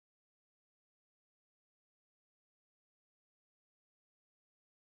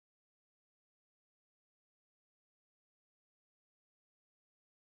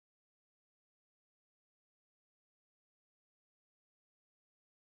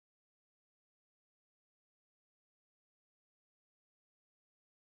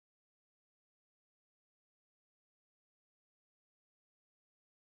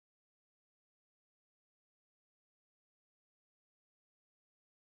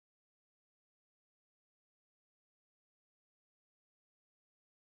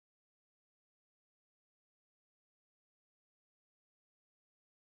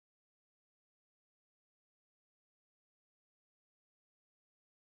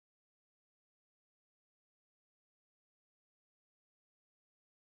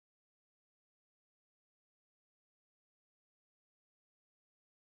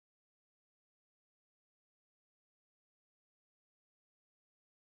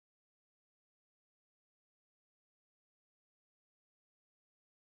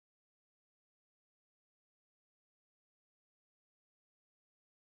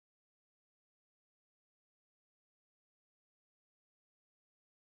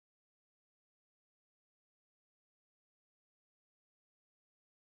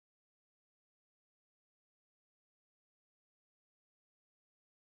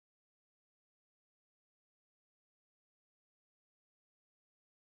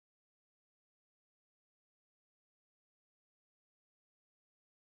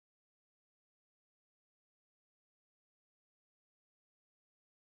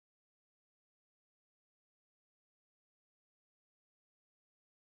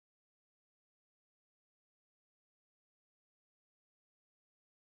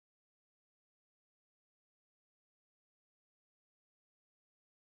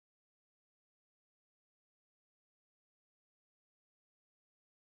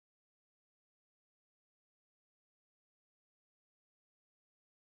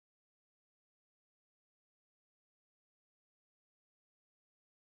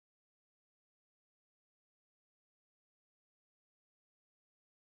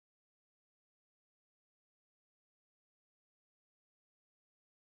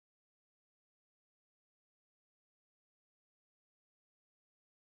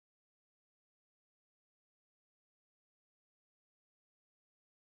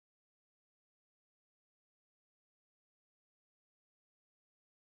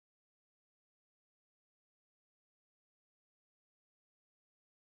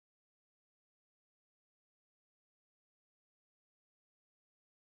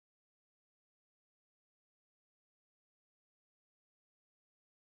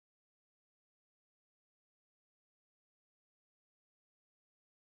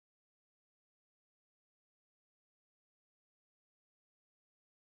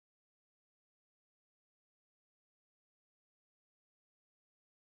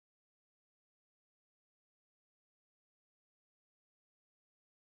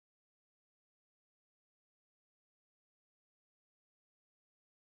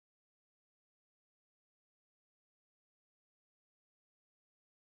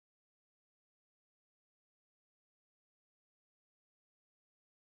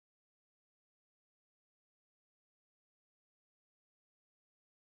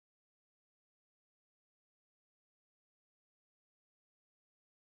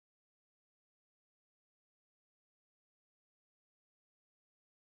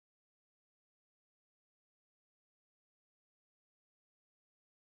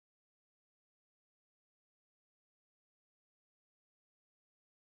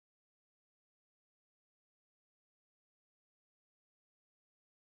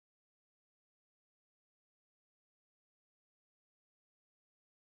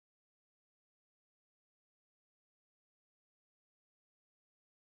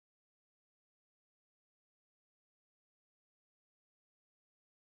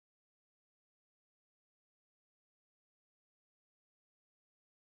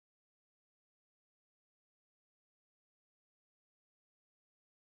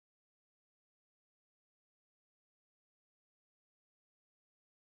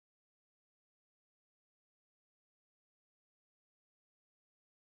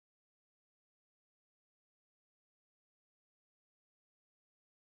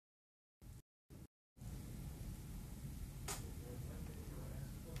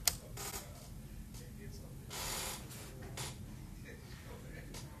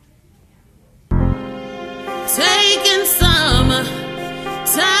taking some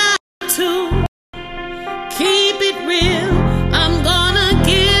time to keep it real. I'm gonna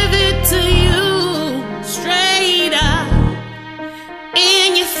give it to you straight up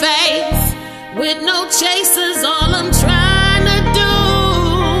in your face with no chasers. All I'm trying to do,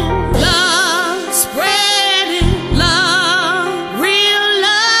 love, spreading love, real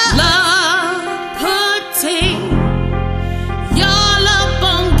love, Poetik. Y'all up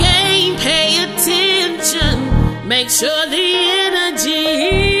on game, pay attention, make sure the energy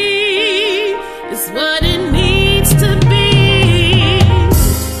is what it needs to be.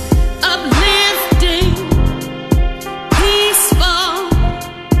 Uplifting, peaceful,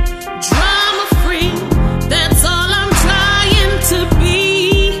 drama-free, that's all I'm trying to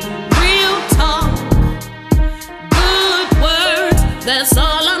be. Real talk, good words, that's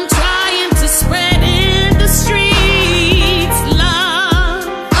all I'm trying to spread in the streets. Love,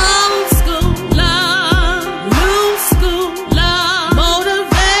 old school love, new school love,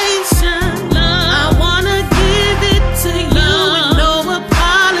 motivation love. I wanna give it to you with no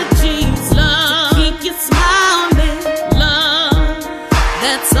apologies. Love, to keep you smiling. Love,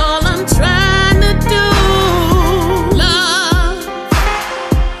 that's all I'm trying to do. Love,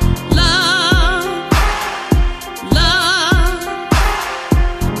 love, love.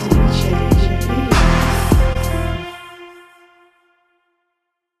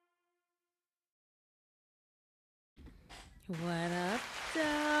 What up,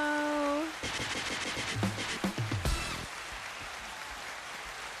 though?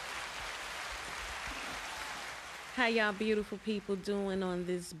 How y'all beautiful people doing on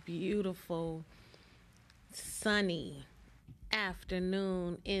this beautiful, sunny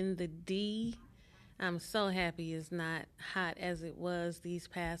afternoon in the D? I'm so happy it's not hot as it was these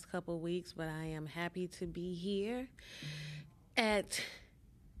past couple weeks, but I am happy to be here at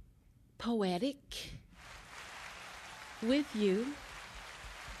Poetik with you.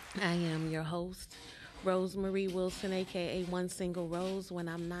 I am your host, Rosemary Wilson, a.k.a. One Single Rose when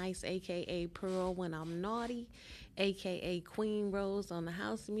I'm nice, a.k.a. Pearl when I'm naughty, a.k.a. Queen Rose on the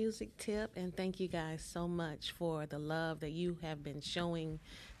house music tip. And thank you guys so much for the love that you have been showing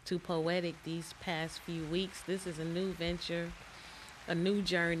to Poetik these past few weeks. This is a new venture, a new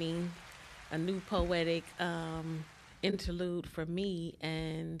journey, a new Poetik interlude for me,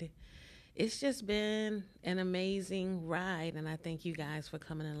 and it's just been an amazing ride, and I thank you guys for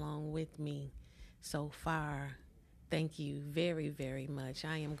coming along with me so far. Thank you very, very much.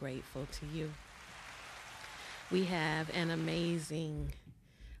 I am grateful to you. We have an amazing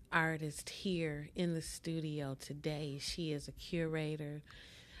artist here in the studio today. She is a curator.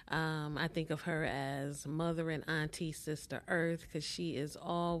 I think of her as Mother and Auntie Sister Earth because she is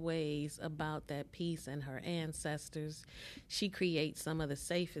always about that peace and her ancestors. She creates some of the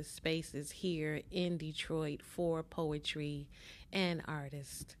safest spaces here in Detroit for poetry and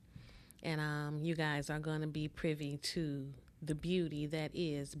artists. And you guys are going to be privy to the beauty that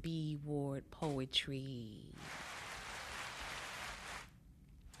is B. Ward Poetry.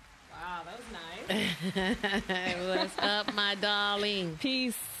 Wow, that was nice. What's up, my darling?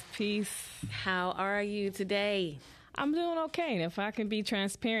 Peace, peace. How are you today? I'm doing okay. If I can be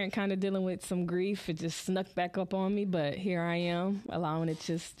transparent, kind of dealing with some grief, it just snuck back up on me. But here I am, allowing it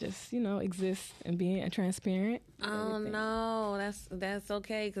just exist and being transparent. Oh no, that's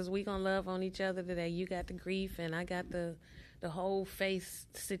okay because we gonna love on each other today. You got the grief, and I got the whole face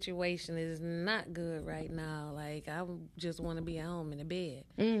situation is not good right now. Like, I just want to be at home in the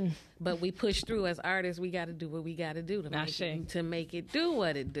bed. But we push through as artists. We got to do what we got to do to make it do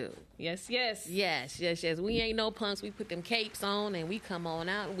what it do. Yes, yes. Yes, yes, yes. We ain't no punks. We put them capes on and we come on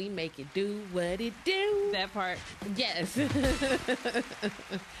out and we make it do what it do. That part. Yes.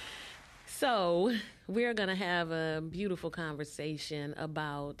 So we're going to have a beautiful conversation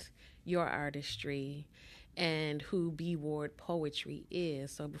about your artistry and who B. Ward Poetry is.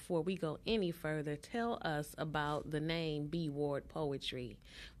 So before we go any further, tell us about the name B. Ward Poetry.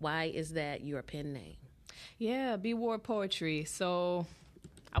 Why is that your pen name? Yeah, B. Ward Poetry. So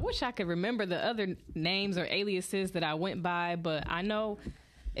I wish I could remember the other names or aliases that I went by, but I know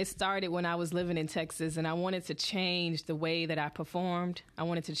it started when I was living in Texas, and I wanted to change the way that I performed. I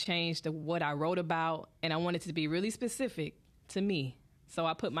wanted to change what I wrote about, and I wanted to be really specific to me. So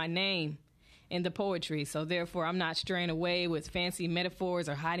I put my name in the poetry. So therefore, I'm not straying away with fancy metaphors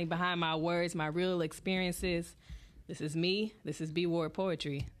or hiding behind my words, my real experiences. This is me. This is B. Ward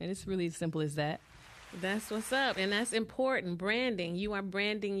Poetry. And it's really as simple as that. That's what's up. And that's important. Branding. You are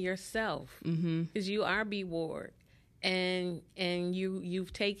branding yourself. Because you are B. Ward. And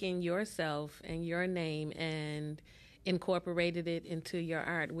you've taken yourself and your name and incorporated it into your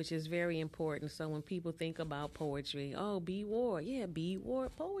art, which is very important. So when people think about poetry, oh, B. Ward, yeah, B.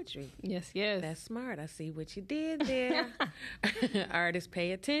 Ward poetry. Yes, yes. That's smart. I see what you did there. Artists,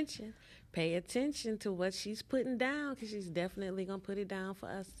 pay attention. Pay attention to what she's putting down, because she's definitely going to put it down for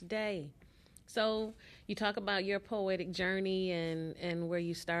us today. So you talk about your poetic journey and where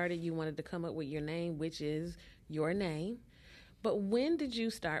you started. You wanted to come up with your name, which is your name. But when did you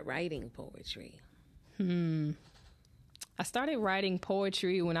start writing poetry? I started writing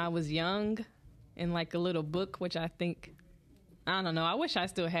poetry when I was young in like a little book, which I think, I don't know, I wish I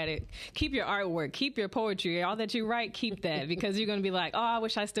still had it. Keep your artwork, keep your poetry, all that you write, keep that, because you're going to be like, oh, I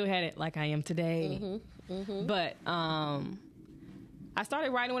wish I still had it like I am today. But I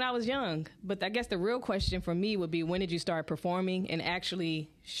started writing when I was young. But I guess the real question for me would be, when did you start performing and actually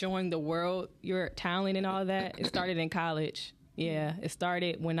showing the world your talent and all that? It started in college. Yeah, it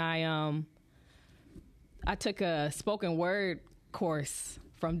started when I took a spoken word course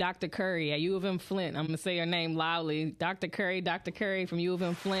from Dr. Curry at U of M Flint. I'm going to say her name loudly. Dr. Curry from U of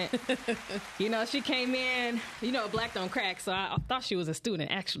M Flint. You know, she came in, you know, Black don't crack, so I thought she was a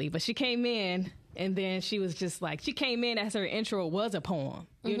student, actually. But she came in, and then she was just like, she came in as her intro was a poem,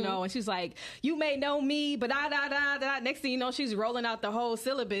 you know, and she's like, you may know me, but da-da-da-da. Next thing you know, she's rolling out the whole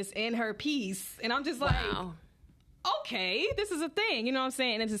syllabus in her piece. And I'm just like, Wow. okay, this is a thing, you know what I'm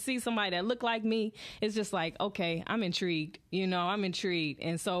saying? And to see somebody that looked like me, it's just like, okay, I'm intrigued, you know, I'm intrigued.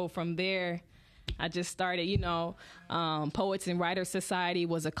 And so from there, I just started, you know, Poets and Writers Society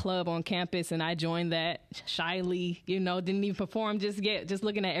was a club on campus, and I joined that shyly, you know, didn't even perform just yet, just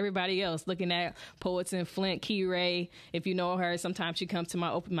looking at everybody else, looking at Poets in Flint, Key Ray. If you know her, sometimes she comes to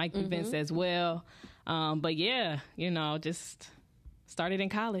my open mic events as well. But yeah, you know, just started in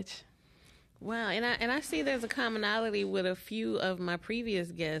college. Wow, and I see there's a commonality with a few of my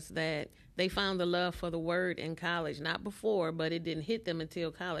previous guests, that they found the love for the word in college, not before, but it didn't hit them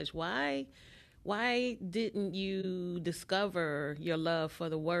until college. Why didn't you discover your love for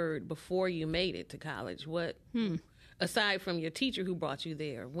the word before you made it to college? What aside from your teacher who brought you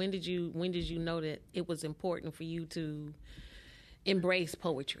there, when did you know that it was important for you to embrace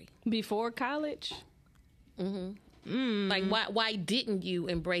poetry? Before college? Like, why didn't you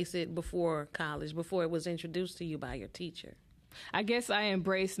embrace it before college, before it was introduced to you by your teacher? I guess I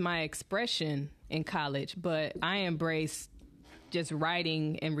embraced my expression in college, but I embraced just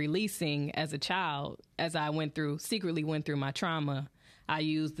writing and releasing as a child. As I secretly went through my trauma, I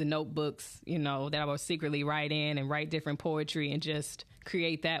used the notebooks, you know, that I would secretly write in and write different poetry and just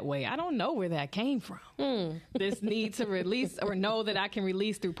create that way. I don't know where that came from. This need to release or know that I can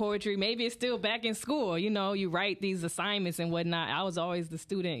release through poetry. Maybe it's still back in school. You know, you write these assignments and whatnot. I was always the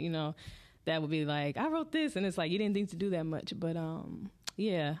student, you know, that would be like, I wrote this. And it's like, you didn't think to do that much. But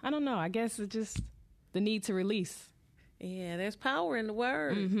yeah, I don't know. I guess it's just the need to release. Yeah, there's power in the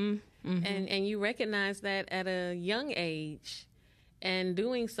word. And you recognize that at a young age. And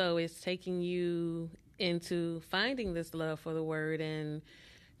doing so is taking you into finding this love for the word and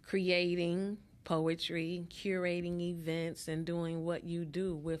creating poetry, curating events, and doing what you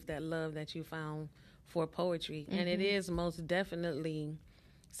do with that love that you found for poetry. And it is most definitely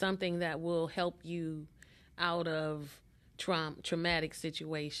something that will help you out of traumatic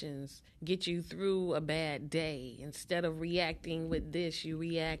situations, get you through a bad day. Instead of reacting with this, you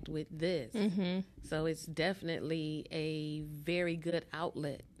react with this. So it's definitely a very good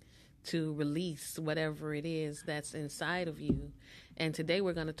outlet to release whatever it is that's inside of you. And today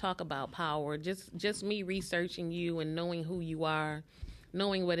we're going to talk about power. Just me researching you and knowing who you are,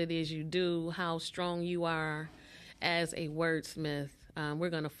 knowing what it is you do, how strong you are as a wordsmith.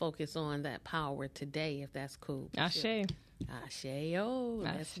 We're going to focus on that power today, if that's cool. Ashe. Ashe-o.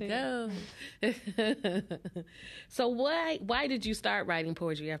 Let's go. So why did you start writing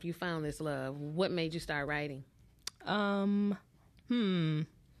poetry after you found this love? What made you start writing? What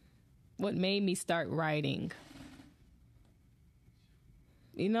made me start writing?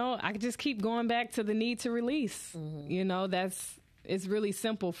 You know, I just keep going back to the need to release. You know, it's really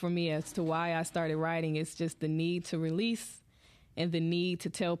simple for me as to why I started writing. It's just the need to release and the need to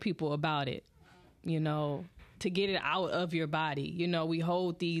tell people about it, you know, to get it out of your body. You know, we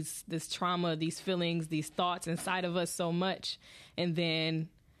hold this trauma, these feelings, these thoughts inside of us so much, and then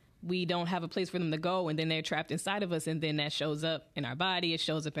we don't have a place for them to go, and then they're trapped inside of us, and then that shows up in our body, it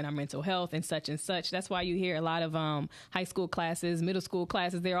shows up in our mental health and such and such. That's why you hear a lot of high school classes, middle school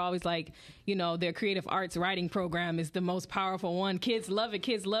classes, they're always like, you know, their creative arts writing program is the most powerful one. Kids love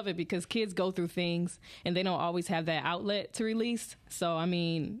it because kids go through things and they don't always have that outlet to release. So, I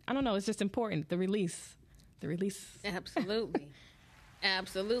mean, I don't know, it's just important, the release. Absolutely.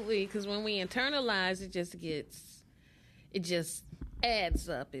 Absolutely, because when we internalize, it just gets it just adds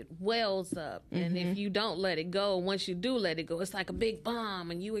up, it wells up. And if you don't let it go, once you do let it go, it's like a big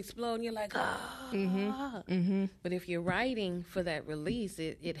bomb and you explode and you're like, ah. But if you're writing for that release,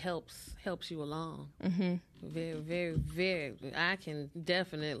 it helps you along. Very, very, very, I can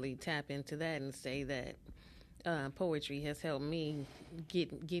definitely tap into that and say that poetry has helped me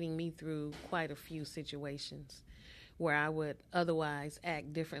getting me through quite a few situations where I would otherwise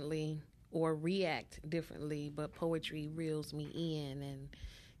act differently or react differently, but poetry reels me in and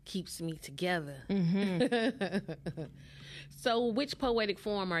keeps me together. So which poetic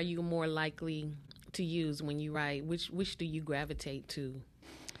form are you more likely to use when you write? Which do you gravitate to?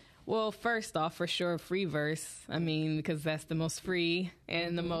 Well, first off, for sure, free verse. I mean, because that's the most free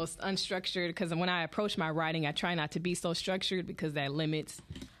and the most unstructured. Because when I approach my writing, I try not to be so structured because that limits.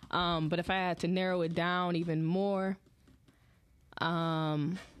 But if I had to narrow it down even more,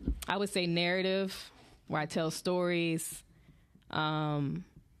 I would say narrative, where I tell stories, and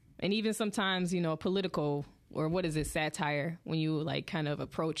even sometimes, political, or what is it, satire, when you like kind of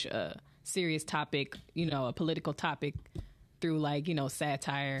approach a serious topic, a political topic through like,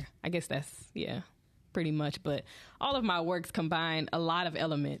 satire. I guess that's, pretty much. But all of my works combine a lot of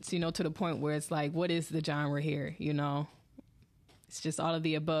elements, to the point where it's like, what is the genre here? It's just all of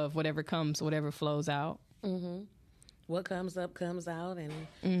the above, whatever comes, whatever flows out. What comes up comes out and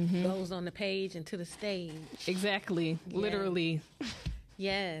goes on the page and to the stage. Exactly. Yeah. Literally.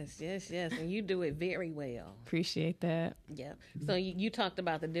 Yes. And you do it very well. Appreciate that. Yeah. So you talked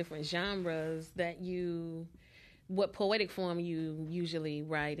about the different genres what poetic form you usually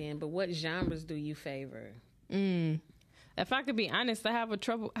write in, but what genres do you favor? If I could be honest, I have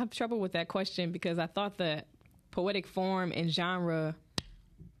trouble with that question, because I thought that poetic form and genre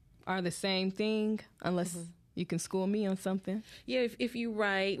are the same thing, unless you can school me on something. Yeah, if you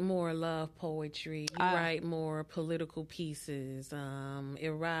write more love poetry, you write more political pieces,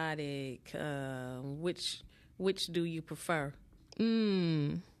 erotic, which do you prefer?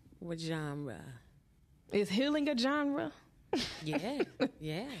 What genre? Is healing a genre? Yeah,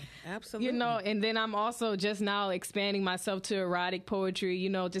 absolutely. And then I'm also just now expanding myself to erotic poetry,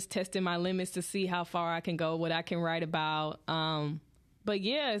 just testing my limits to see how far I can go, what I can write about. But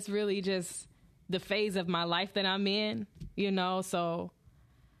yeah, it's really just the phase of my life that I'm in, so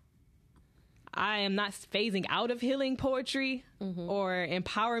I am not phasing out of healing poetry or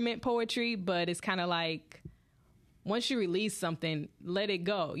empowerment poetry, but it's kind of like, once you release something, let it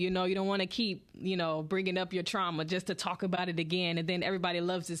go. You don't want to keep, bringing up your trauma just to talk about it again. And then everybody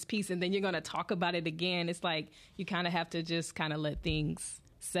loves this piece and then you're going to talk about it again. It's like you kind of have to just kind of let things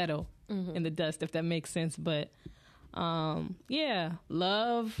settle in the dust, if that makes sense. But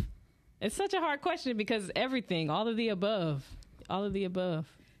love. It's such a hard question because everything, all of the above.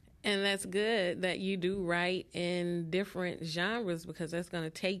 And that's good that you do write in different genres, because that's going to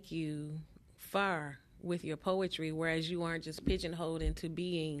take you far with your poetry, whereas you aren't just pigeonholed into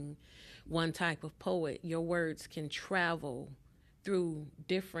being one type of poet. Your words can travel through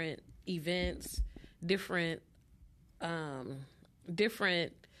different events, different where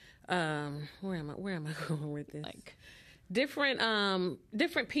am I going with this? Like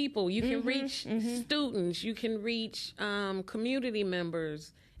different people. You can reach students, you can reach community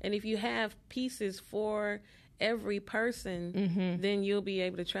members, and if you have pieces for every person, then you'll be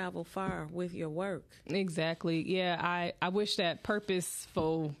able to travel far with your work. Exactly. Yeah, I wish that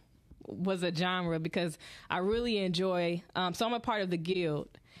purposeful was a genre, because I really enjoy, so I'm a part of the Guild,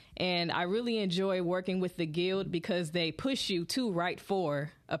 and I really enjoy working with the Guild because they push you to write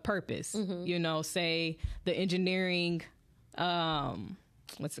for a purpose. Say the engineering,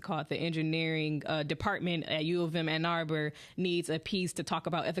 what's it called? The engineering department at U of M Ann Arbor needs a piece to talk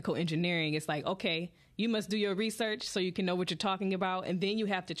about ethical engineering. It's like, okay, you must do your research so you can know what you're talking about. And then you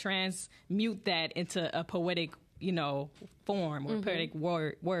have to transmute that into a poetic, form or poetic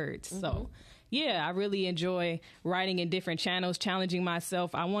words. So, yeah, I really enjoy writing in different channels, challenging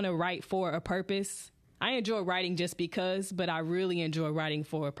myself. I want to write for a purpose. I enjoy writing just because, but I really enjoy writing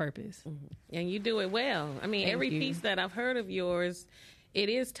for a purpose. And you do it well. I mean, every piece that I've heard of yours, it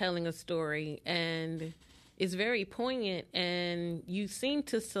is telling a story, and it's very poignant, and you seem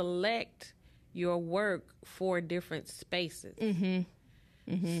to select your work for different spaces.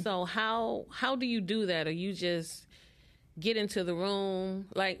 So how do you do that? Or you just get into the room?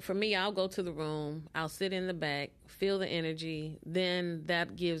 Like for me, I'll go to the room, I'll sit in the back, feel the energy, then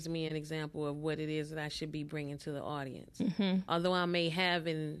that gives me an example of what it is that I should be bringing to the audience. Although I may have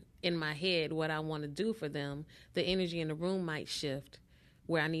in my head what I want to do for them, the energy in the room might shift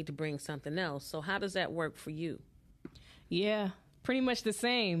where I need to bring something else. So how does that work for you? Yeah, pretty much the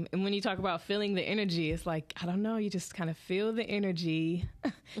same. And when you talk about feeling the energy, it's like, I don't know, you just kind of feel the energy.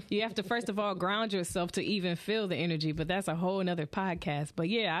 You have to, first of all, ground yourself to even feel the energy, but that's a whole nother podcast. But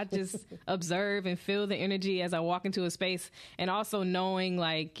yeah, I just observe and feel the energy as I walk into a space, and also knowing,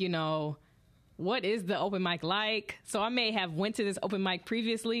 like, you know, what is the open mic like? So I may have went to this open mic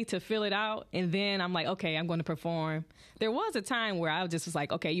previously to fill it out, and then I'm like, okay, I'm going to perform. There was a time where I just was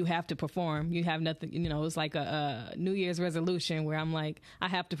like, okay, you have to perform. You have nothing, you know, it was like a New Year's resolution where I'm like, I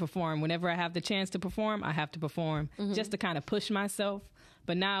have to perform. Whenever I have the chance to perform, I have to perform, just to kind of push myself.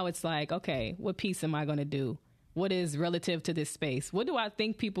 But now it's like, okay, what piece am I going to do? What is relative to this space? What do I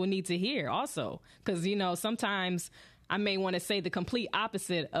think people need to hear also? Because, you know, sometimes I may want to say the complete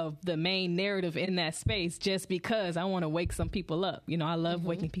opposite of the main narrative in that space just because I want to wake some people up. You know, I love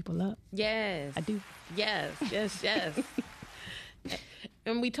waking people up. Yes. I do. Yes, yes, yes.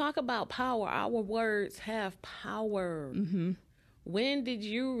 And we talk about power. Our words have power. When did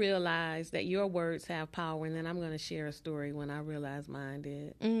you realize that your words have power? And then I'm going to share a story when I realized mine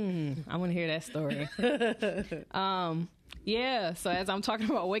did. I want to hear that story. Yeah, so as I'm talking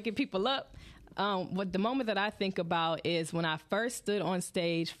about waking people up, what the moment that I think about is when I first stood on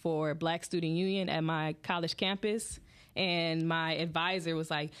stage for Black Student Union at my college campus, and my advisor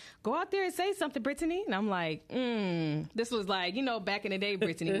was like, go out there and say something, Brittany. And I'm like, this was like, you know, back in the day,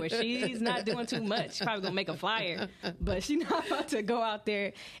 Brittany, where she's not doing too much. She's probably gonna make a flyer, but she's not about to go out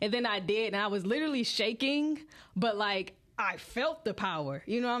there. And then I did, and I was literally shaking, but like I felt the power,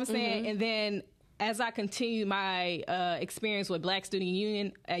 you know what I'm saying? And then as I continued my experience with Black Student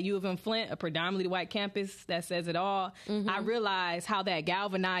Union at U of M Flint, a predominantly white campus that says it all, I realized how that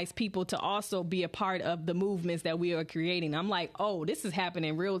galvanized people to also be a part of the movements that we are creating. I'm like, oh, this is happening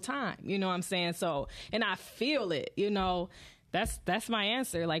in real time. You know what I'm saying? So, and I feel it, you know, that's my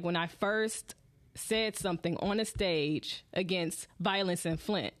answer. Like when I first said something on a stage against violence in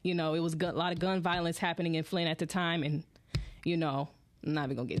Flint, you know, it was a lot of gun violence happening in Flint at the time. And, you know, I'm not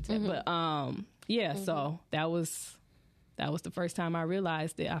even gonna get to that, but, yeah, so that was the first time I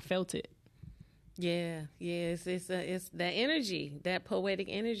realized it. I felt it. Yeah, it's that energy, that poetic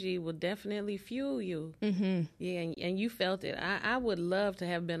energy will definitely fuel you. Yeah, and you felt it. I would love to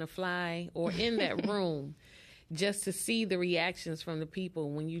have been a fly or in that room just to see the reactions from the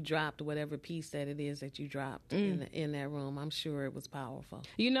people when you dropped whatever piece that it is that you dropped in that room. I'm sure it was powerful.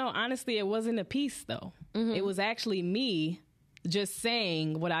 You know, honestly, it wasn't a piece, though. It was actually me just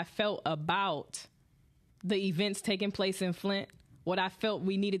saying what I felt about the events taking place in Flint, what I felt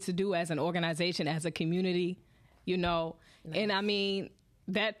we needed to do as an organization, as a community, you know. Nice. And I mean,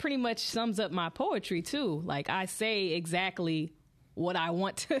 that pretty much sums up my poetry too. Like I say exactly what I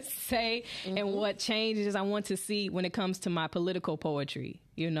want to say and what changes I want to see when it comes to my political poetry,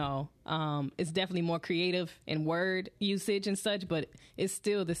 you know. It's definitely more creative in word usage and such, but it's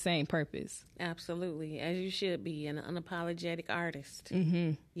still the same purpose. Absolutely, as you should be, an unapologetic artist.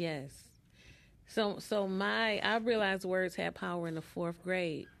 Yes. So I realized words had power in the 4th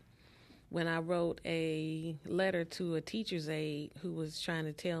grade when I wrote a letter to a teacher's aide who was trying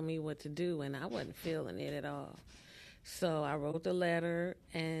to tell me what to do, and I wasn't feeling it at all. So I wrote the letter,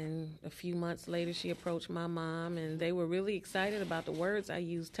 and a few months later she approached my mom, and they were really excited about the words I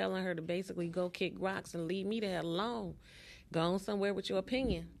used, telling her to basically go kick rocks and leave me the hell alone. Go on somewhere with your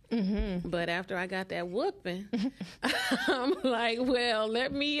opinion. But after I got that whooping, I'm like, well,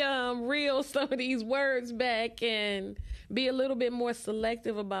 let me reel some of these words back and be a little bit more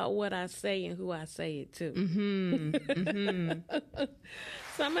selective about what I say and who I say it to.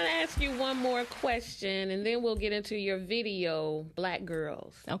 So I'm going to ask you one more question, and then we'll get into your video, Black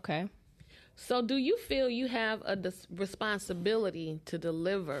Girls. Okay. So do you feel you have a responsibility to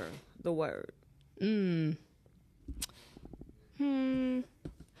deliver the word?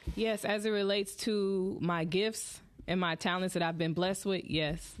 Yes, as it relates to my gifts and my talents that I've been blessed with,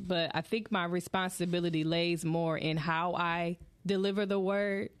 yes. But I think my responsibility lays more in how I deliver the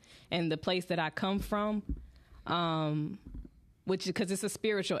word and the place that I come from, which because it's a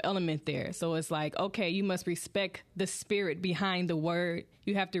spiritual element there. So it's like, okay, you must respect the spirit behind the word.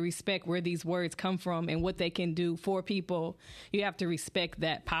 You have to respect where these words come from and what they can do for people. You have to respect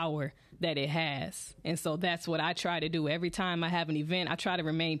that power that it has. And so that's what I try to do. Every time I have an event, I try to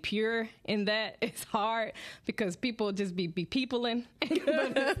remain pure in that. It's hard because people just be peopling. But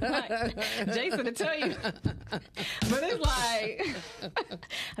it's like, Jason to tell you. But it's like,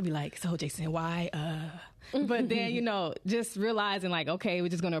 I'd be like, so Jason, why? But then, you know, just realizing like, okay, we're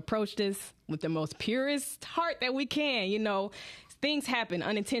just going to approach this with the most purest heart that we can, you know. things happen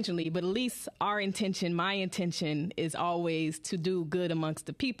unintentionally, but at least our intention, my intention, is always to do good amongst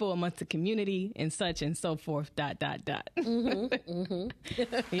the people, amongst the community, and such and so forth. ...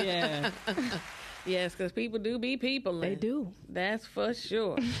 Yeah. Yes, because people do be people. They do. That's for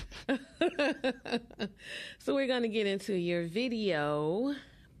sure. So we're going to get into your video,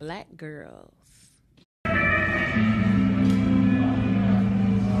 Black Girls.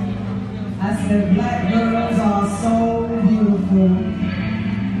 I said, black girls are so beautiful.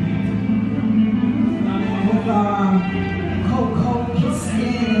 With our cocoa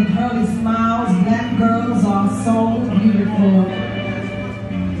skin and pearly smiles, black girls are so beautiful.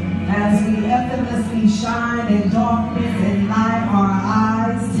 As we effortlessly shine in darkness and light, our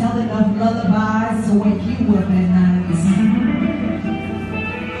eyes telling of lullabies to wake you up at night.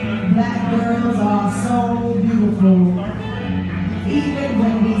 Black girls are so beautiful. Even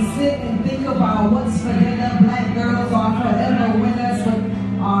when we sit and think about what's for dinner, black girls are forever with us with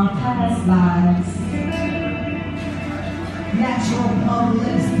our past lives. Natural plum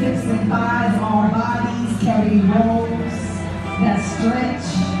lips, hips, and thighs, our bodies carry robes that stretch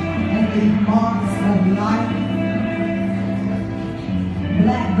and leave marks of life.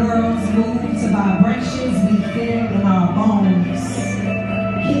 Black girls move to vibrations we feel in our bones,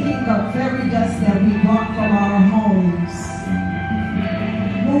 kicking up fairy dust that we brought from our homes.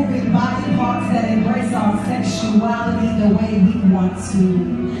 Moving body parts that embrace our sexuality the way we want to.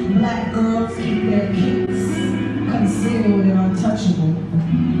 Black girls keep their kinks concealed and untouchable,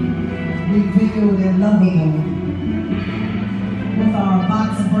 revealed and lovable. With our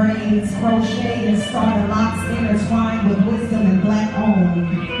box braids, crochet and starter locks intertwined with wisdom and black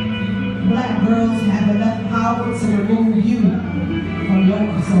owned. Black girls have enough power to remove you from your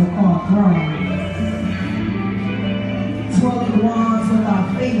so-called throne. Twirling wands with our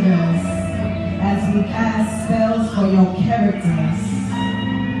fingers as we cast spells for your characters.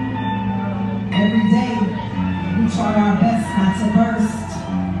 Every day, we try our best not to burst,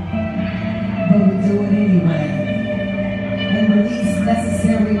 but we do it anyway. And release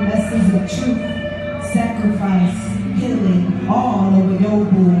necessary lessons of truth, sacrifice, healing, all over your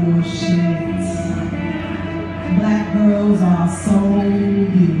bullshit. Black girls are so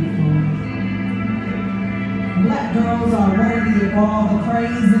beautiful. Black girls are worthy of all the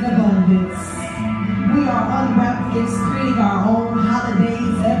praise and abundance. We are unwrapped gifts, creating our own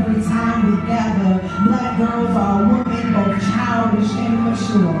holidays every time we gather. Black girls are women, both childish and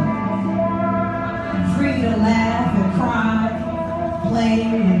mature. Free to laugh and cry, play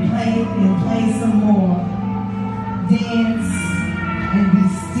and play some more. Dance and be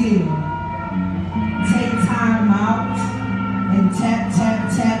still. Take time out and tap, tap,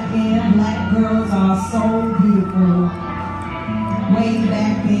 tap in. Black girls are so beautiful. Way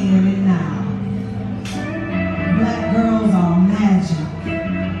back then and now. Black girls are magic.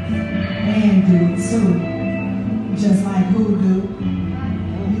 And do it too. Just like hoodoo.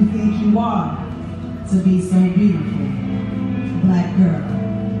 You think you are to be so beautiful. Black girl.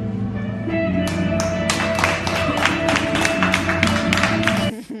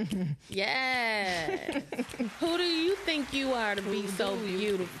 Yes. Who do you think you are to be so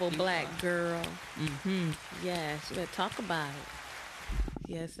beautiful, black girl? Mm-hmm. Yes, let's talk about it.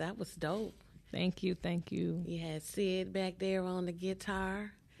 Yes, that was dope. Thank you. You had Sid back there on the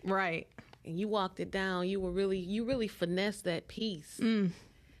guitar. Right. And you walked it down. You really finessed that piece.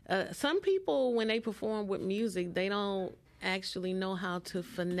 Some people, when they perform with music, they don't actually know how to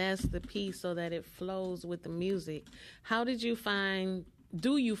finesse the piece so that it flows with the music. How did you find?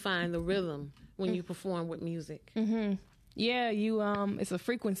 Do you find the rhythm when you perform with music? Mm-hmm. Yeah, it's a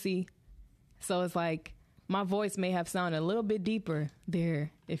frequency. So it's like my voice may have sounded a little bit deeper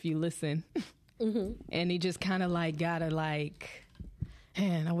there if you listen. Mm-hmm. And you just kind of like gotta like,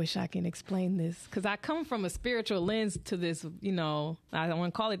 man, I wish I can explain this. Because I come from a spiritual lens to this, I don't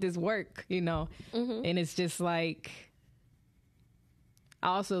want to call it this work, Mm-hmm. And it's just like, I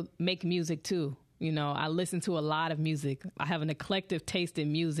also make music too. I listen to a lot of music. I have an eclectic taste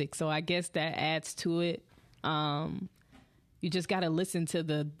in music, so I guess that adds to it. You just got to listen to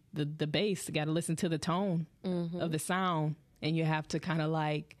the bass. You got to listen to the tone mm-hmm. of the sound, and you have to kind of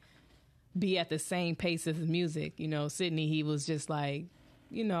like be at the same pace as the music. Sydney, he was just like,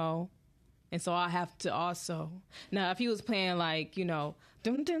 and so I have to also. Now, if he was playing like,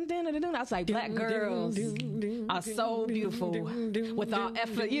 dun, dun, dun, dun, dun, I was like, black girls are so beautiful with all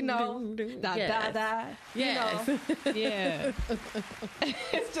effort, da, yes. da, da, yes. Yeah.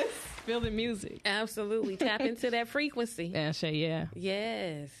 It's just feel the music. Absolutely. Tap into that frequency. Yeah, yeah.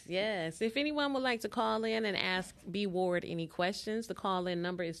 Yes, yes. If anyone would like to call in and ask B. Ward any questions, the call-in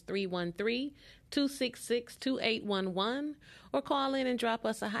number is 313-266-2811, or call in and drop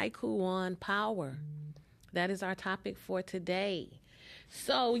us a haiku on power. That is our topic for today.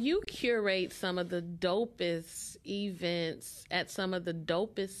 So you curate some of the dopest events at some of the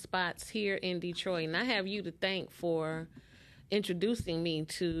dopest spots here in Detroit, and I have you to thank for introducing me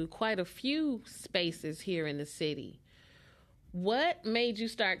to quite a few spaces here in the city. What made you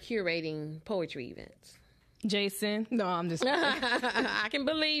start curating poetry events? Jason. No, I'm just I can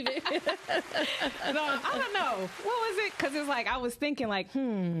believe it. No, I don't know. What was it? Because it's like, I was thinking like,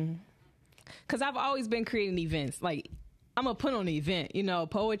 because I've always been creating events. Like, I'm going to put on an event, you know,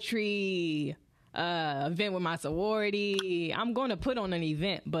 poetry, event with my sorority. I'm going to put on an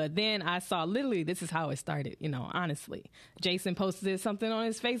event. But then I saw, literally, this is how it started, you know, honestly. Jason posted something on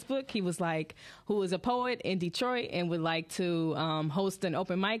his Facebook. He was like, who is a poet in Detroit and would like to host an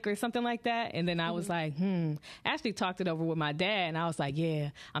open mic or something like that. And then I was like, actually talked it over with my dad. And I was like,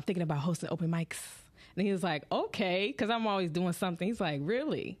 yeah, I'm thinking about hosting open mics. And he was like, okay, because I'm always doing something. He's like,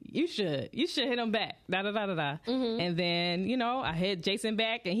 really? You should hit him back. Da-da-da-da-da. And then, you know, I hit Jason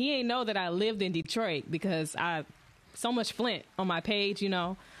back, and he ain't know that I lived in Detroit because I so much Flint on my page, you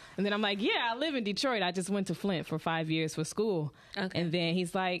know. And then I'm like, yeah, I live in Detroit. I just went to Flint for 5 years for school. Okay. And then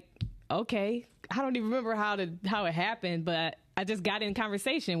he's like, okay. I don't even remember how it happened, but I just got in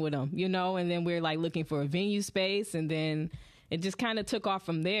conversation with him, you know. And then we're like looking for a venue space, and then it just kind of took off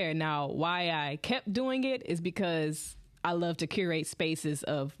from there. Now, why I kept doing it is because I love to curate spaces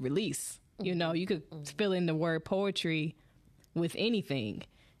of release. You know, you could fill in the word poetry with anything.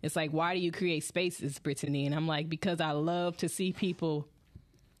 It's like, why do you create spaces, Brittany? And I'm like, because I love to see people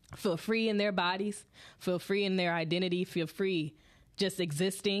feel free in their bodies, feel free in their identity, feel free just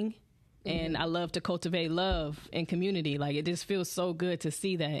existing. And I love to cultivate love and community. Like, it just feels so good to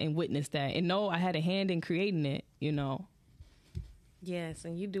see that and witness that. And know I had a hand in creating it, you know. Yes,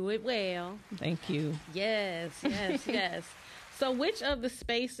 and you do it well. Thank you. Yes, yes, yes. So which of the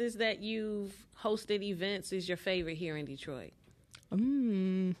spaces that you've hosted events is your favorite here in Detroit?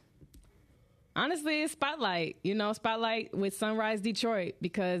 Honestly, it's Spotlight. You know, Spotlight with Sunrise Detroit,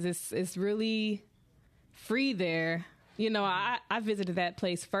 because it's really free there. You know, I visited that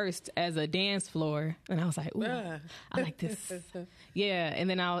place first as a dance floor, and I was like, ooh, I like this. Yeah, and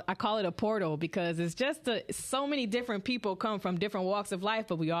then I call it a portal because it's just so many different people come from different walks of life,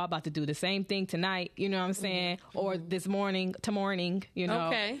 but we all about to do the same thing tonight, you know what I'm saying? Or this morning, you know?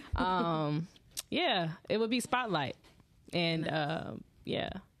 Okay. Yeah, it would be Spotlight. And, yeah.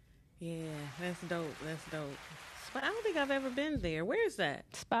 Yeah, that's dope. That's dope. But I don't think I've ever been there. Where is that?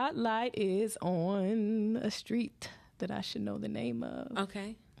 Spotlight is on a street that I should know the name of.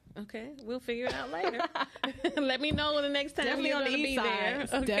 Okay. We'll figure it out later. Let me know the next time Definitely you're on going the to be east there.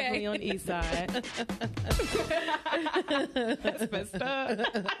 side. Okay. Definitely on the east side. That's messed up.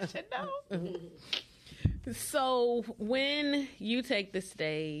 I should know. So when you take the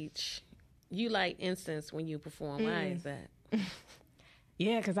stage, you light incense when you perform. Why is that?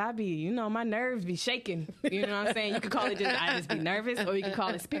 Yeah, because I be, you know, my nerves be shaking. You know what I'm saying? You could call it I just be nervous, or you could call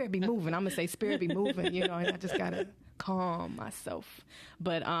it spirit be moving. I'm going to say spirit be moving, you know, and I just got to calm myself.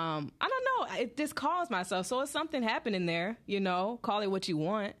 But I don't know. It just calms myself. So it's something happening there, you know, call it what you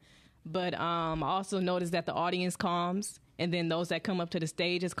want. But I also notice that the audience calms, and then those that come up to the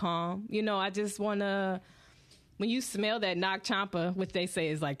stage is calm. You know, I just want to... When you smell that Nak Champa, which they say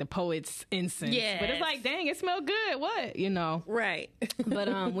is like the poet's incense. Yes. But it's like, dang, it smells good. What? You know? Right.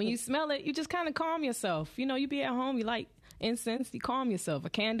 But when you smell it, you just kind of calm yourself. You know, you be at home, you light incense, you calm yourself. A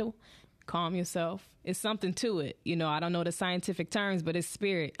candle, calm yourself. It's something to it. You know, I don't know the scientific terms, but it's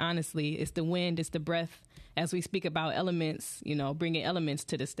spirit, honestly. It's the wind, it's the breath. As we speak about elements, you know, bringing elements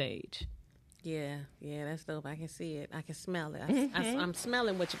to the stage. Yeah, that's dope. I can see it. I can smell it. I'm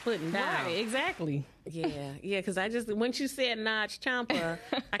smelling what you're putting down. Right, exactly. Yeah, because once you said Notch Champa,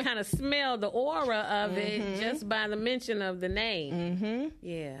 I kind of smelled the aura of it just by the mention of the name.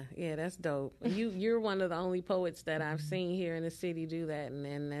 Yeah, that's dope. You're one of the only poets that I've seen here in the city do that,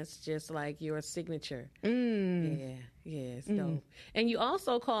 and that's just like your signature. Yeah, it's dope. And you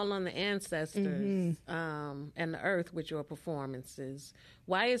also call on the ancestors and the earth with your performances.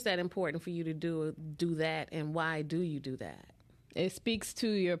 Why is that important for you to do that, and why do you do that? It speaks to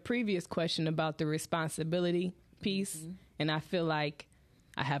your previous question about the responsibility piece, and I feel like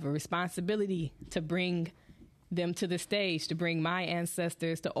I have a responsibility to bring them to the stage, to bring my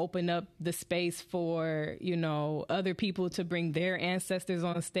ancestors, to open up the space for, you know, other people to bring their ancestors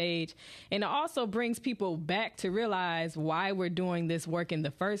on stage. And it also brings people back to realize why we're doing this work in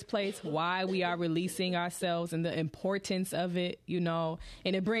the first place, why we are releasing ourselves and the importance of it, you know.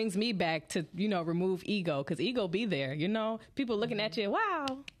 And it brings me back to, you know, remove ego, because ego be there, you know. People looking at you, wow,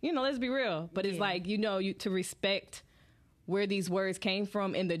 you know, let's be real. But it's like, you know, to respect where these words came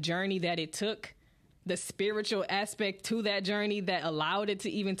from and the journey that it took, the spiritual aspect to that journey that allowed it to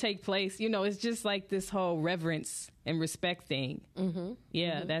even take place. You know, it's just like this whole reverence and respect thing.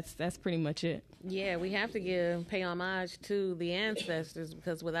 Yeah, that's pretty much it. Yeah, we have to pay homage to the ancestors,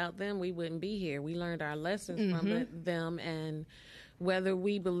 because without them, we wouldn't be here. We learned our lessons from them, and whether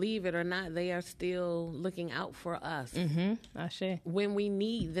we believe it or not, they are still looking out for us when we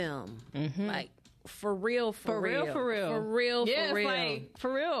need them. Like, for real. Yeah, like,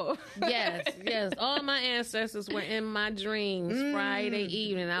 for real. Yes. All my ancestors were in my dreams Friday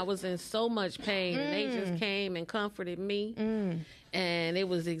evening. I was in so much pain, and they just came and comforted me. And it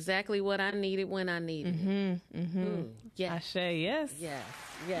was exactly what I needed when I needed it. Yes. I say yes.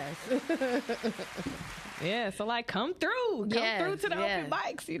 Yes. Yeah, so like, come through to the open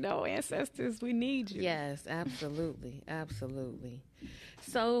mics, you know, ancestors, we need you. Yes, absolutely.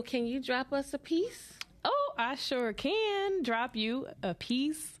 So can you drop us a piece? Oh, I sure can drop you a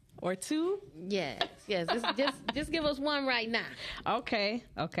piece or two. Yes. Just give us one right now. Okay.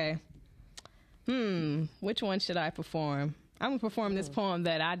 Which one should I perform? I'm going to perform this poem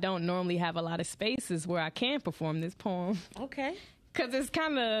that I don't normally have a lot of spaces where I can perform this poem. Okay. Because it's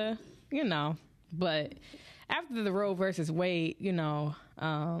kind of, you know, but after the Roe versus Wade, you know,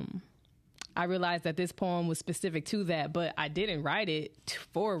 I realized that this poem was specific to that, but I didn't write it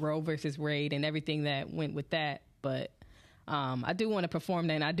for Roe versus Wade and everything that went with that. But I do want to perform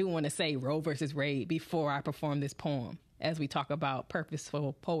that, and I do want to say Roe versus Wade before I perform this poem, as we talk about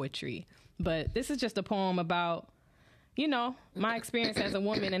purposeful poetry. But this is just a poem about, you know, my experience as a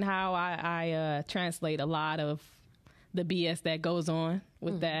woman and how I translate a lot of the BS that goes on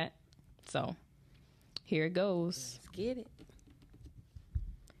with that. So here it goes. Let's get it.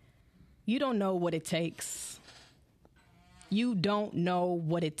 You don't know what it takes. You don't know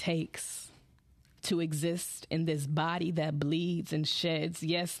what it takes to exist in this body that bleeds and sheds.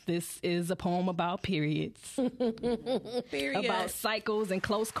 Yes, this is a poem about periods. About cycles and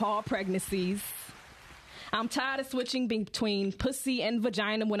close call pregnancies. I'm tired of switching between pussy and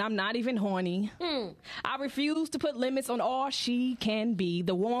vagina when I'm not even horny. I refuse to put limits on all she can be.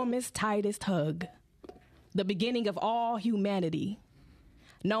 The warmest, tightest hug. The beginning of all humanity.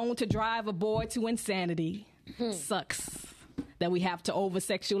 Known to drive a boy to insanity. Sucks that we have to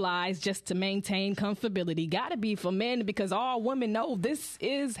over-sexualize just to maintain comfortability. Gotta be for men, because all women know this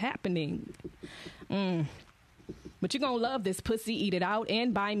is happening. But you're gonna love this pussy, eat it out,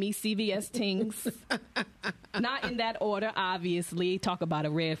 and buy me CVS tings. Not in that order, obviously. Talk about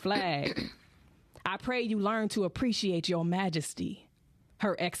a red flag. I pray you learn to appreciate your majesty.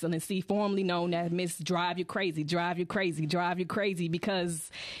 Her Excellency, formerly known as Miss Drive You Crazy,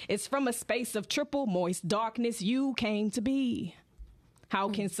 because it's from a space of triple moist darkness you came to be. How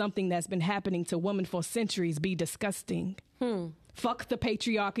can something that's been happening to women for centuries be disgusting? Fuck the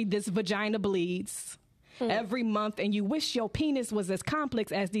patriarchy, this vagina bleeds. Every month, and you wish your penis was as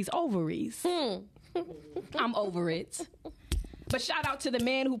complex as these ovaries. I'm over it. But shout out to the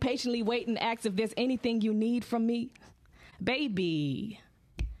man who patiently wait and asks if there's anything you need from me. Baby,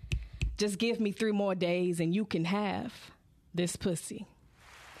 just give me 3 more days and you can have this pussy.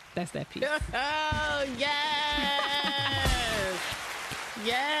 That's that piece. Oh, yes.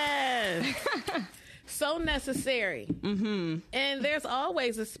 Yes. So necessary. And there's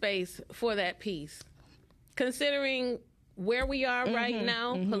always a space for that piece. Considering where we are right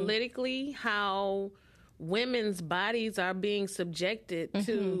now politically, how women's bodies are being subjected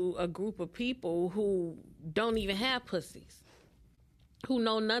to a group of people who don't even have pussies, who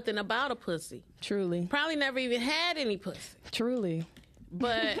know nothing about a pussy. Truly. Probably never even had any pussy. Truly.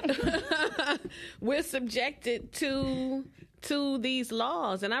 But we're subjected to these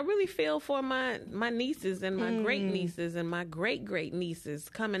laws. And I really feel for my nieces and my great nieces and my great great nieces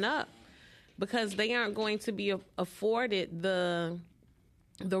coming up, because they aren't going to be afforded the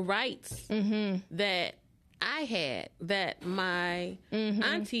rights that I had, that my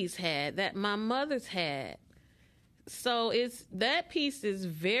aunties had, that my mothers had. So that piece is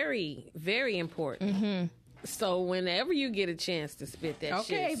very, very important. So whenever you get a chance to spit that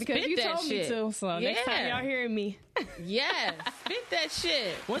shit, okay, because you told me to. So next time y'all hearing me, yes, spit that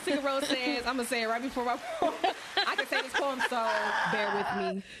shit. One Single Rose says, I'm gonna say it right before my poem. I can say this poem, so bear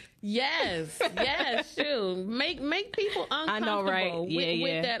with me. Yes, shoot. Make people uncomfortable I know, right?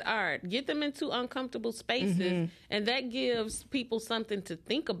 with that art. Get them into uncomfortable spaces, and that gives people something to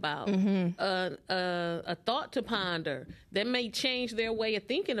think about, a thought to ponder that may change their way of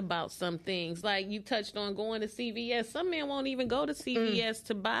thinking about some things. Like you touched on going to CVS. Some men won't even go to CVS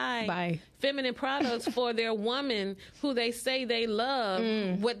to buy feminine products for their woman who they say they love,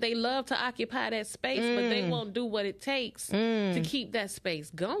 what they love to occupy that space, but they won't do what it takes to keep that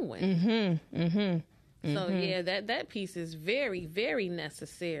space going. So yeah, that piece is very, very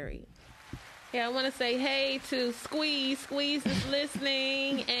necessary. Yeah, I want to say hey to Squeeze. Squeeze is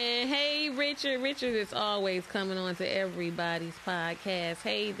listening, and hey Richard. Richard is always coming on to everybody's podcast.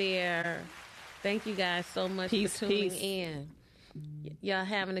 Hey there. Thank you guys so much for tuning in. Y'all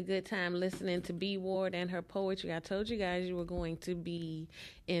having a good time listening to B Ward and her poetry. I told you guys you were going to be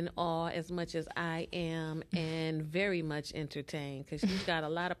in awe as much as I am, and very much entertained, because she's got a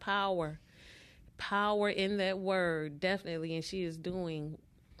lot of power in that word, definitely, and she is doing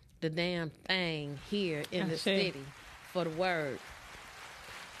the damn thing here in the city for the word.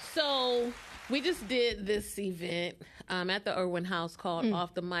 So we just did this event at the Irwin House called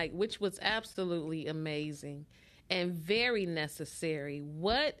Off the Mic, which was absolutely amazing and very necessary.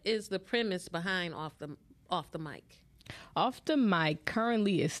 What is the premise behind Off the Mic? Off the Mic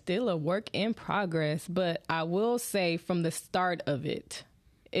currently is still a work in progress, but I will say from the start of it,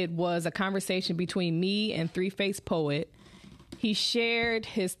 it was a conversation between me and Three-Faced Poet. He shared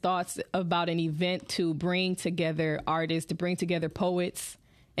his thoughts about an event to bring together artists, to bring together poets,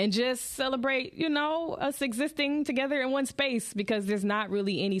 and just celebrate, us existing together in one space, because there's not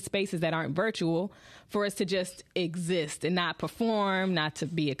really any spaces that aren't virtual for us to just exist and not perform, not to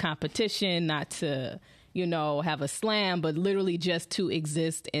be a competition, not to, have a slam, but literally just to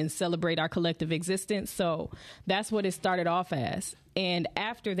exist and celebrate our collective existence. So that's what it started off as. And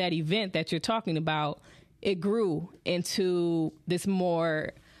after that event that you're talking about, it grew into this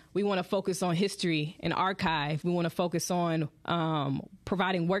more, we want to focus on history and archive. We want to focus on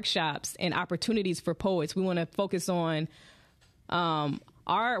providing workshops and opportunities for poets. We want to focus on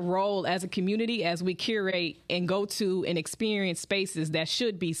our role as a community as we curate and go to and experience spaces that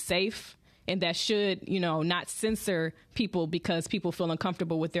should be safe and that should, not censor people because people feel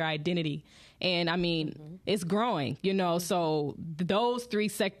uncomfortable with their identity. And I mean, it's growing, so those three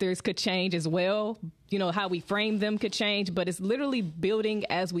sectors could change as well. How we frame them could change, but it's literally building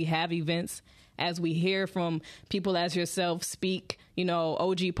as we have events, as we hear from people as yourself speak,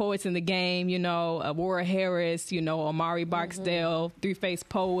 OG poets in the game, Aurora Harris, Amari Barksdale, Three-Faced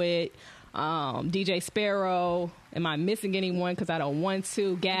Poet, DJ Sparrow. Am I missing anyone? Because I don't want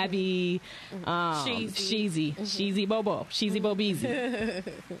to. Gabby, Sheezy Bobo, Sheezy Bobeezy.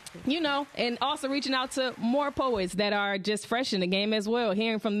 And also reaching out to more poets that are just fresh in the game as well,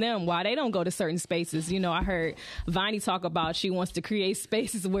 hearing from them why they don't go to certain spaces. I heard Viney talk about she wants to create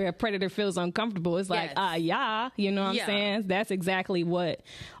spaces where a predator feels uncomfortable. It's like, you know what I'm saying? That's exactly what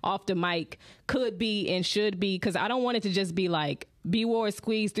Off the Mic could be and should be, because I don't want it to just be like, B Ward,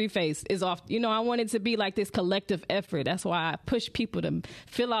 Squeeze, Three-Face is off. I want it to be like this collective effort. That's why I push people to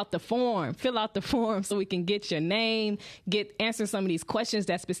fill out the form so we can get your name, answer some of these questions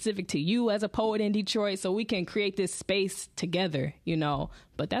that's specific to you as a poet in Detroit, so we can create this space together,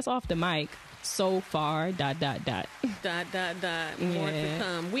 But that's Off the Mic so far, ... More to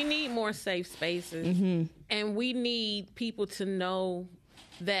come. We need more safe spaces, and we need people to know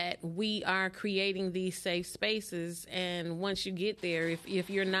that we are creating these safe spaces. And once you get there, if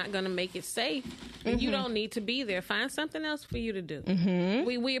you're not going to make it safe, then you don't need to be there. Find something else for you to do.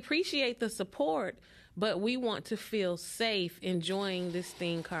 We appreciate the support, but we want to feel safe enjoying this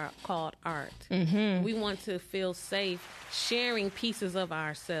thing called art. We want to feel safe sharing pieces of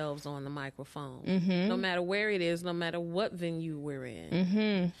ourselves on the microphone, no matter where it is, no matter what venue we're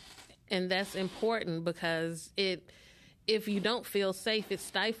in. And that's important, because if you don't feel safe, it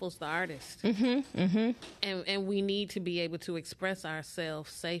stifles the artist. And we need to be able to express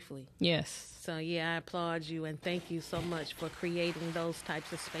ourselves safely. Yes. So, I applaud you, and thank you so much for creating those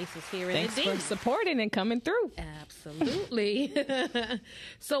types of spaces here in Thanks the for supporting and coming through. Absolutely.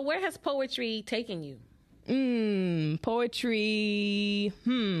 So where has poetry taken you? Poetry,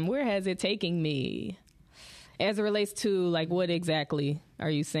 where has it taken me? As it relates to, like, what exactly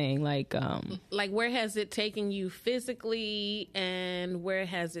are you saying? Like where has it taken you physically, and where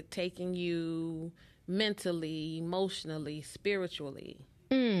has it taken you mentally, emotionally, spiritually?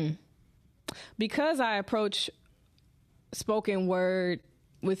 Because I approach spoken word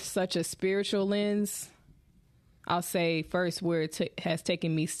with such a spiritual lens, I'll say first where it has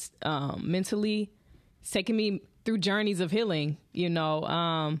taken me mentally. It's taken me through journeys of healing, you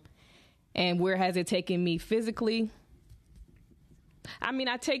know. And where has it taken me physically? I mean,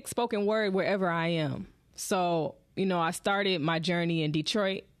 I take spoken word wherever I am. So, you know, I started my journey in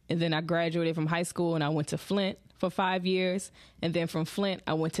Detroit, and then I graduated from high school and I went to Flint for 5 years. And then from Flint,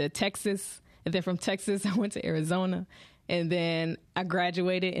 I went to Texas. And then from Texas, I went to Arizona. And then I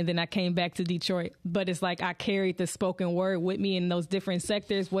graduated, and then I came back to Detroit. But it's like I carried the spoken word with me in those different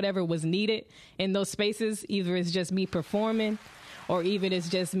sectors, whatever was needed in those spaces. Either it's just me performing, or even it's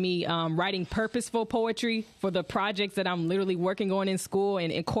just me writing purposeful poetry for the projects that I'm literally working on in school,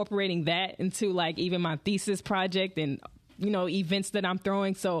 and incorporating that into like even my thesis project and, you know, events that I'm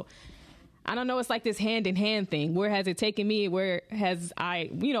throwing. So I don't know. It's like this hand in hand thing. Where has it taken me? Where has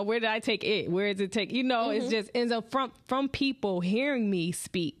where did I take it? Where does it take, it's just ends up from people hearing me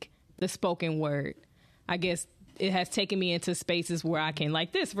speak the spoken word. I guess it has taken me into spaces where I can,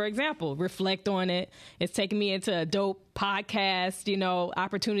 like this, for example, reflect on it. It's taken me into a dope podcast,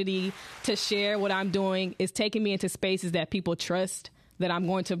 opportunity to share what I'm doing. It's taking me into spaces that people trust, that I'm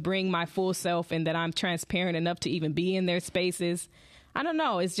going to bring my full self, and that I'm transparent enough to even be in their spaces. I don't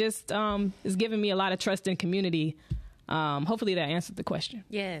know. It's just, it's giving me a lot of trust and community. Hopefully that answered the question.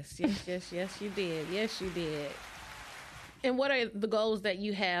 Yes, you did. Yes, you did. And what are the goals that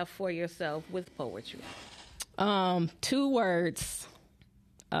you have for yourself with poetry? 2 words.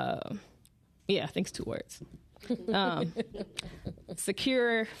 I think it's 2 words.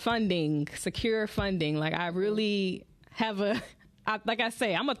 Secure funding. Like, I really have like I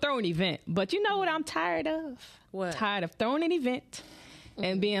say, I'm going to throw an event, but you know what I'm tired of? What? Tired of throwing an event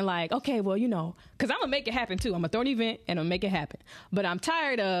and being like, okay, well, because I'm going to make it happen too. I'm going to throw an event and I'm going to make it happen. But I'm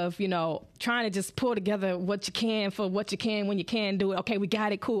tired of, trying to just pull together what you can for what you can when you can do it. Okay, we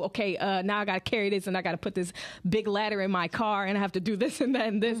got it. Cool. Okay, now I got to carry this, and I got to put this big ladder in my car, and I have to do this and that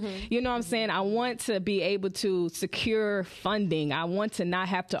and this. You know what I'm saying? I want to be able to secure funding. I want to not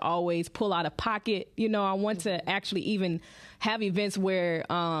have to always pull out of pocket. I want to actually even have events where,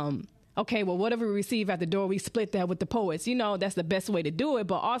 okay, well, whatever we receive at the door, we split that with the poets. That's the best way to do it.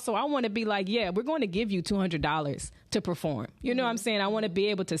 But also, I want to be like, yeah, we're going to give you $200 to perform. You know what I'm saying? I want to be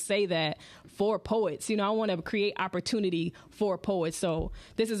able to say that for poets. I want to create opportunity for poets. So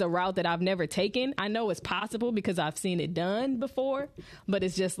this is a route that I've never taken. I know it's possible because I've seen it done before. But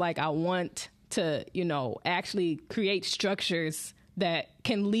it's just like I want to, actually create structures that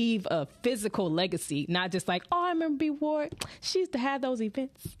can leave a physical legacy, not just like, oh, I remember B. Ward, she used to have those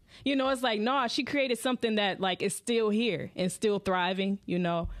events. It's like, no, she created something that like is still here and still thriving,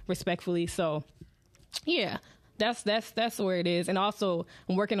 respectfully. So yeah, that's where it is. And also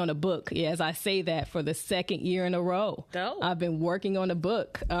I'm working on a book. Yeah, as I say that for the 2nd year in a row. Dope. I've been working on a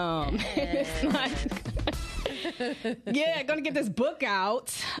book. It's like, yeah, gonna get this book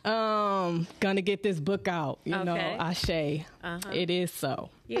out. Okay. Ashe. It is so.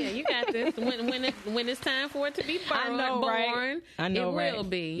 Yeah, you got this. When it's time for it to be born, right? I know, it will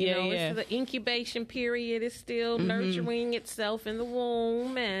be. It's the incubation period. It's still nurturing itself in the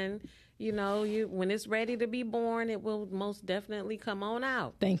womb, and when it's ready to be born, it will most definitely come on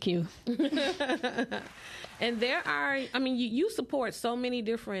out. Thank you. And there are, you support so many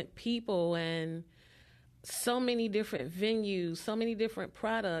different people and so many different venues, so many different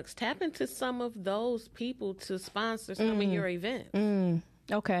products. Tap into some of those people to sponsor some of your events.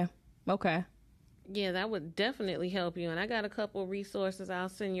 Okay. Yeah, that would definitely help you. And I got a couple resources I'll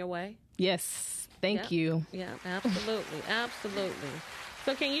send your way. Yes. Thank you. Yeah, absolutely. Absolutely.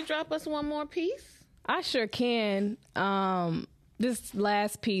 So can you drop us one more piece? I sure can. This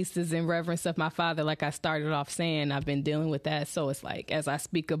last piece is in reverence of my father. Like I started off saying, I've been dealing with that. So it's like, as I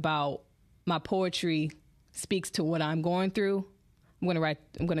speak about my poetry speaks to what I'm going through, I'm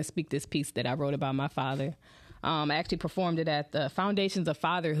going to speak this piece that I wrote about my father. I actually performed it at the Foundations of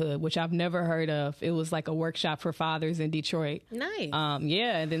Fatherhood, which I've never heard of. It was like a workshop for fathers in Detroit. Nice.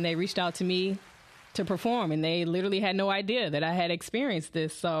 And then they reached out to me to perform, and they literally had no idea that I had experienced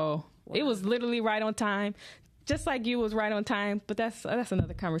this. So It was literally right on time. Just like you was right on time, but that's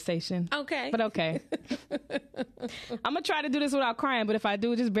another conversation. Okay. But okay. I'm going to try to do this without crying, but if I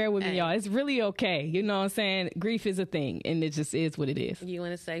do, just bear with me, y'all. It's really okay. You know what I'm saying? Grief is a thing, and it just is what it is. You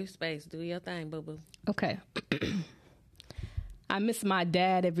in a safe space. Do your thing, boo-boo. Okay. I miss my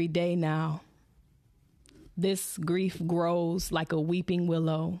dad every day now. This grief grows like a weeping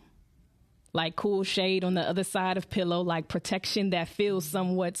willow, like cool shade on the other side of pillow, like protection that feels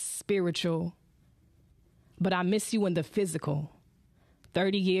somewhat spiritual. But I miss you in the physical.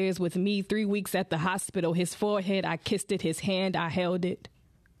 30 years with me, 3 weeks at the hospital. His forehead, I kissed it. His hand, I held it.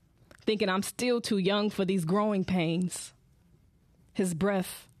 Thinking I'm still too young for these growing pains. His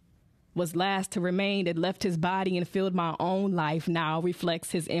breath, was last to remain. It left his body and filled my own life, now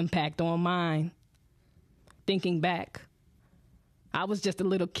reflects his impact on mine. Thinking back, I was just a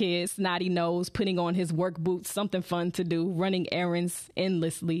little kid, snotty nose, putting on his work boots, something fun to do, running errands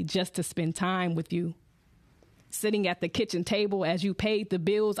endlessly just to spend time with you. Sitting at the kitchen table as you paid the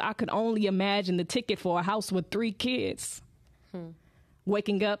bills, I could only imagine the ticket for a house with 3 kids.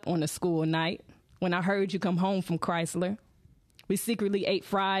 Waking up on a school night when I heard you come home from Chrysler. We secretly ate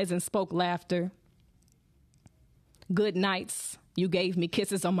fries and spoke laughter. Good nights. You gave me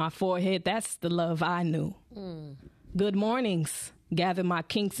kisses on my forehead. That's the love I knew. Good mornings. Gathered my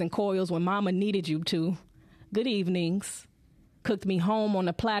kinks and coils when mama needed you to. Good evenings. Cooked me home on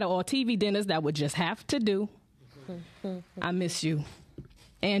a platter or TV dinners that would just have to do. I miss you.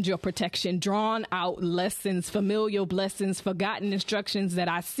 And your protection. Drawn out lessons, familial blessings, forgotten instructions that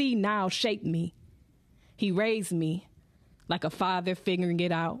I see now shape me. He raised me like a father figuring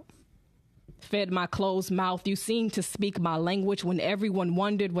it out. Fed my closed mouth. You seemed to speak my language when everyone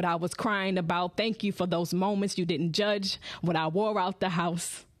wondered what I was crying about. Thank you for those moments you didn't judge when I wore out the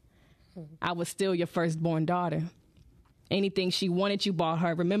house. I was still your firstborn daughter. Anything she wanted, you bought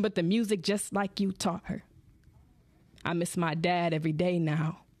her. Remembered the music just like you taught her. I miss my dad every day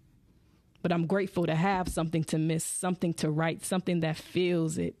now. But I'm grateful to have something to miss, something to write, something that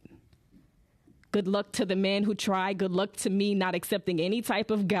feels it. Good luck to the man who tried. Good luck to me not accepting any type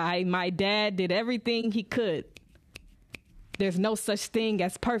of guy. My dad did everything he could. There's no such thing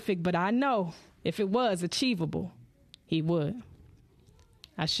as perfect, but I know if it was achievable, he would.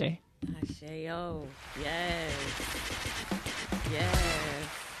 Ashe. Ashe-o. Yes. Yes.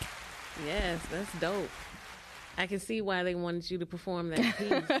 Yes, that's dope. I can see why they wanted you to perform that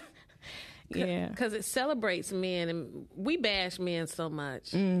piece. Yeah. Because it celebrates men, and we bash men so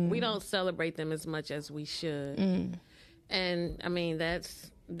much. We don't celebrate them as much as we should. And, I mean,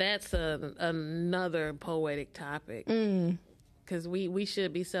 that's another poetic topic. Because we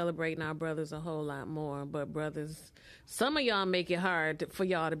should be celebrating our brothers a whole lot more. But brothers, some of y'all make it hard for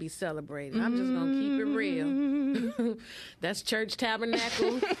y'all to be celebrated. I'm just going to keep it real. That's church,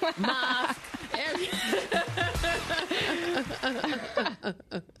 tabernacle, mosque,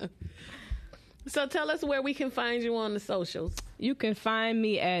 So tell us where we can find you on the socials. You can find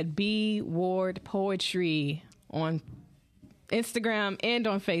me at B Ward Poetry on Instagram and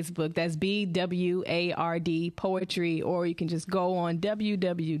on Facebook. That's BWARD Poetry. Or you can just go on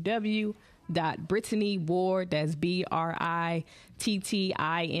www.BrittanyWard, that's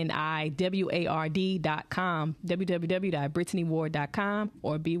BRITTINIWARD.com, www.BrittanyWard.com,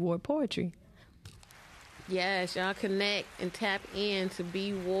 or B Ward Poetry. Yes, y'all connect and tap in to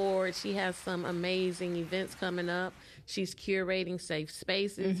B Ward. She has some amazing events coming up. She's curating safe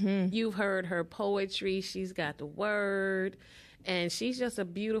spaces. You've heard her poetry. She's got the word. And she's just a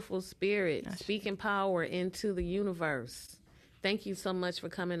beautiful spirit, speaking power into the universe. Thank you so much for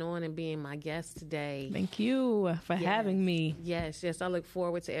coming on and being my guest today. Thank you for having me. Yes. I look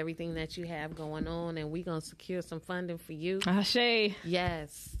forward to everything that you have going on, and we're going to secure some funding for you. Ashe.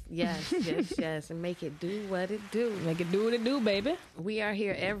 Yes. And make it do what it do. Make it do what it do, baby. We are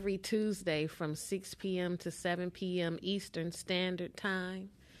here every Tuesday from 6 p.m. to 7 p.m. Eastern Standard Time.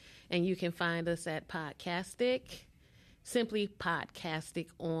 And you can find us at Podcastic, simply Podcastic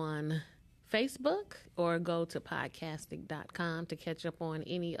on Facebook, or go to podcastic.com to catch up on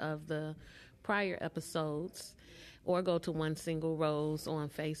any of the prior episodes, or go to One Single Rose on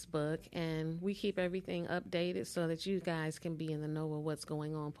Facebook. And we keep everything updated so that you guys can be in the know of what's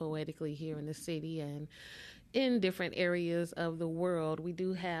going on poetically here in the city and in different areas of the world. We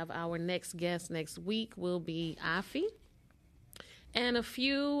do have our next guest next week will be Afi, and a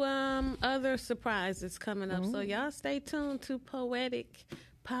few other surprises coming up. So y'all stay tuned to Poetic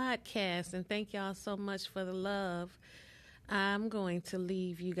Podcast, and thank y'all so much for the love. I'm going to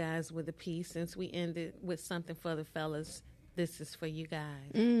leave you guys with a piece since we ended with something for the fellas. This is for you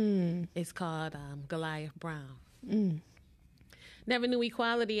guys. It's called Goliath Brown. Never knew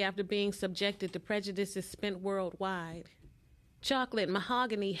equality after being subjected to prejudices spent worldwide. Chocolate,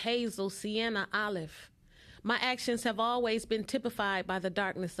 mahogany, hazel, sienna, olive. My actions have always been typified by the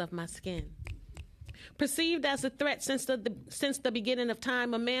darkness of my skin. Perceived as a threat since the beginning of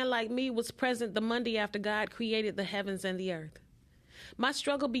time, a man like me was present the Monday after God created the heavens and the earth. My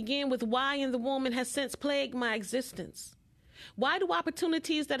struggle began with why in the womb and has since plagued my existence. Why do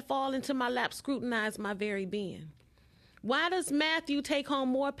opportunities that fall into my lap scrutinize my very being? Why does Matthew take home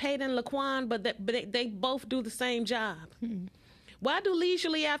more pay than Laquan, but they both do the same job? Why do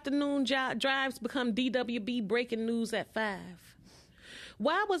leisurely afternoon drives become DWB breaking news at 5?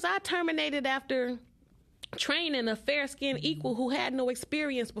 Why was I terminated after training a fair-skinned equal who had no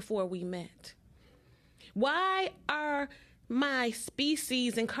experience before we met? Why are my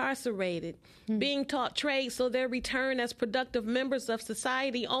species incarcerated, being taught trade so they return as productive members of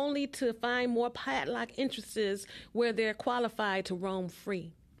society only to find more padlock entrances where they're qualified to roam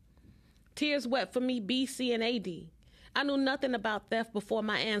free? Tears wet for me BC and AD. I knew nothing about theft before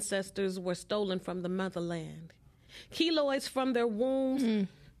my ancestors were stolen from the motherland. Keloids from their wounds,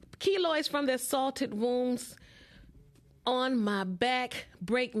 keloids from their salted wounds on my back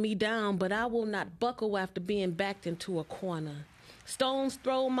break me down, but I will not buckle after being backed into a corner. Stones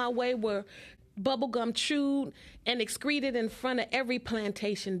thrown my way were bubblegum chewed and excreted in front of every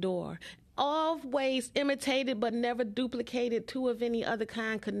plantation door. Always imitated but never duplicated. Two of any other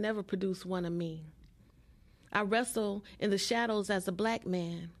kind could never produce one of me. I wrestle in the shadows as a black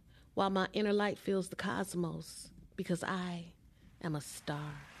man while my inner light fills the cosmos because I am a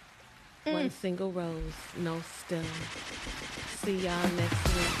star. One single rose, no stem. See y'all next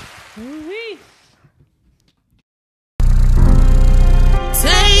week. Ooh-wee.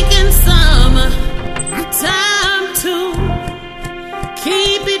 Taking some time to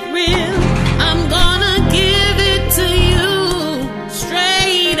keep it real. I'm gonna give it to you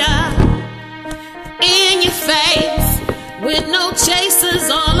straight up in your face with no chasers.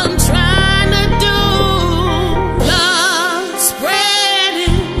 All I'm trying to do, love,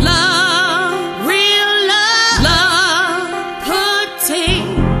 spreading love, real love, putting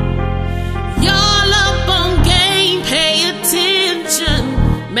y'all up on game. Pay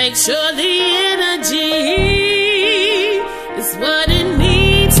attention, make sure the energy is what it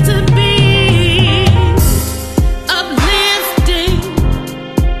needs to be. Uplifting,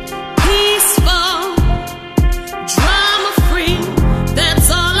 peaceful, drama-free. That's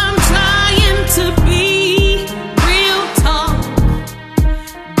all I'm trying to be. Real talk,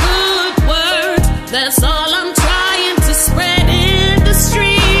 good words. That's all I'm trying to spread in the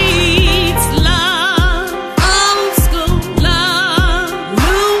streets. Love, old school love,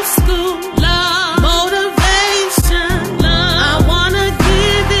 new school love, motivation love. I wanna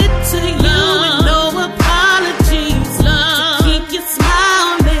give it to you with no apologies. Love, to keep you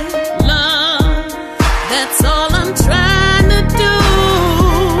smiling. Love, that's all I'm trying